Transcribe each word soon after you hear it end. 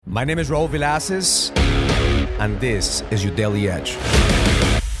My name is Raul Villacis, and this is your Daily Edge.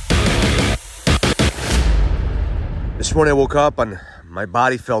 This morning I woke up and my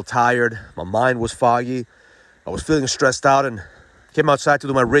body felt tired, my mind was foggy, I was feeling stressed out and came outside to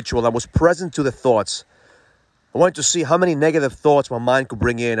do my ritual. I was present to the thoughts. I wanted to see how many negative thoughts my mind could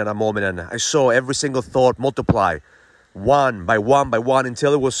bring in at a moment, and I saw every single thought multiply one by one by one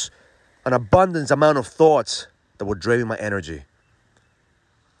until it was an abundance amount of thoughts that were draining my energy.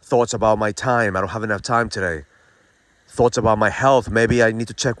 Thoughts about my time, I don't have enough time today. Thoughts about my health, maybe I need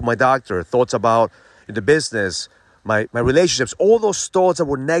to check with my doctor. Thoughts about the business, my relationships, all those thoughts that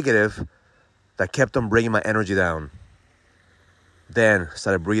were negative that kept on bringing my energy down. Then I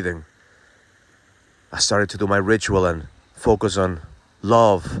started breathing. I started to do my ritual and focus on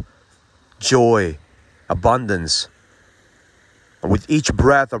love, joy, abundance. And with each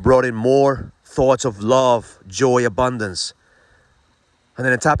breath, I brought in more thoughts of love, joy, abundance. And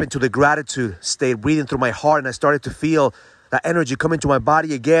then I tapped into the gratitude state, breathing through my heart, and I started to feel that energy come into my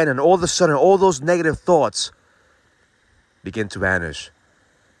body again. And all of a sudden, all those negative thoughts begin to vanish.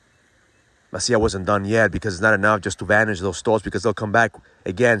 But see, I wasn't done yet, because it's not enough just to vanish those thoughts, because they'll come back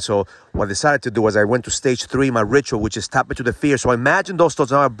again. So what I decided to do was I went to stage 3, my ritual, which is tap into the fear. So I imagined those thoughts.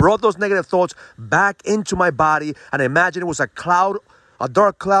 Now I brought those negative thoughts back into my body, and I imagined it was a cloud, a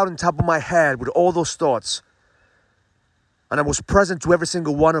dark cloud on top of my head with all those thoughts. And I was present to every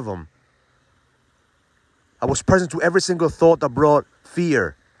single one of them. I was present to every single thought that brought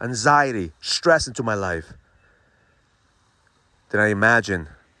fear, anxiety, stress into my life. Then I imagined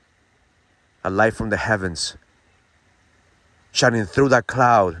a light from the heavens shining through that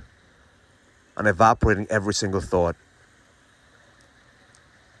cloud and evaporating every single thought.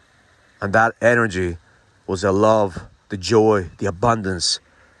 And that energy was the love, the joy, the abundance,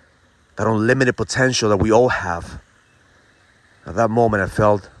 that unlimited potential that we all have. At that moment, I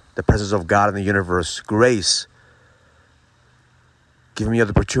felt the presence of God in the universe, grace, giving me the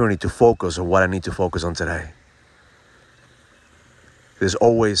opportunity to focus on what I need to focus on today. There's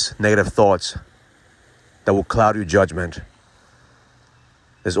always negative thoughts that will cloud your judgment.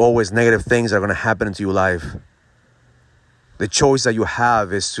 There's always negative things that are going to happen into your life. The choice that you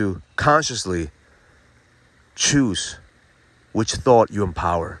have is to consciously choose which thought you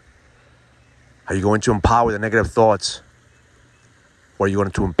empower. Are you going to empower the negative thoughts? Or are you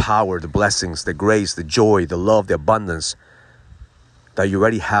going to empower the blessings, the grace, the joy, the love, the abundance that you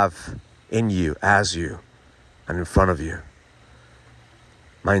already have in you, as you, and in front of you?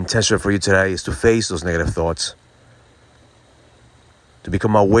 My intention for you today is to face those negative thoughts, to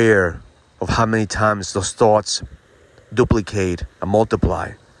become aware of how many times those thoughts duplicate and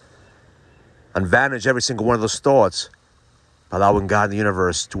multiply, and vanish every single one of those thoughts, allowing God in the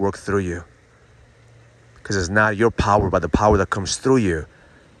universe to work through you. Because it's not your power, but the power that comes through you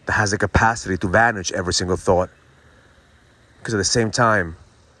that has the capacity to vanish every single thought. Because at the same time,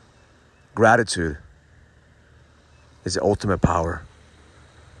 gratitude is the ultimate power.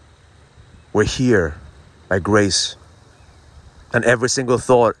 We're here by grace. And every single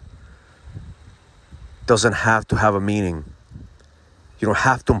thought doesn't have to have a meaning. You don't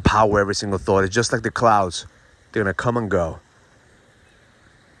have to empower every single thought. It's just like the clouds. They're going to come and go.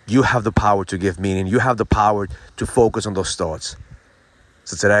 You have the power to give meaning. You have the power to focus on those thoughts.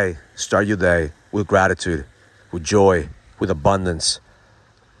 So today, start your day with gratitude, with joy, with abundance,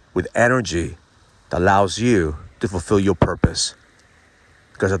 with energy that allows you to fulfill your purpose.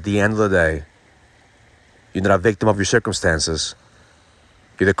 Because at the end of the day, you're not a victim of your circumstances.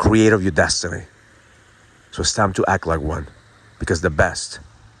 You're the creator of your destiny. So it's time to act like one, because the best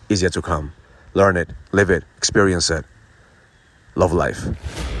is yet to come. Learn it, live it, experience it. Love life.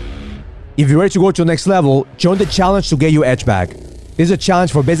 If you're ready to go to the next level, join the challenge to get your edge back. This is a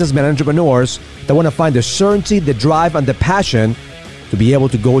challenge for businessmen and entrepreneurs that want to find the certainty, the drive, and the passion to be able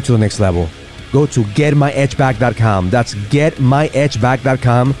to go to the next level. Go to getmyedgeback.com. That's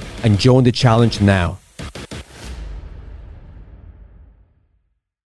getmyedgeback.com and join the challenge now.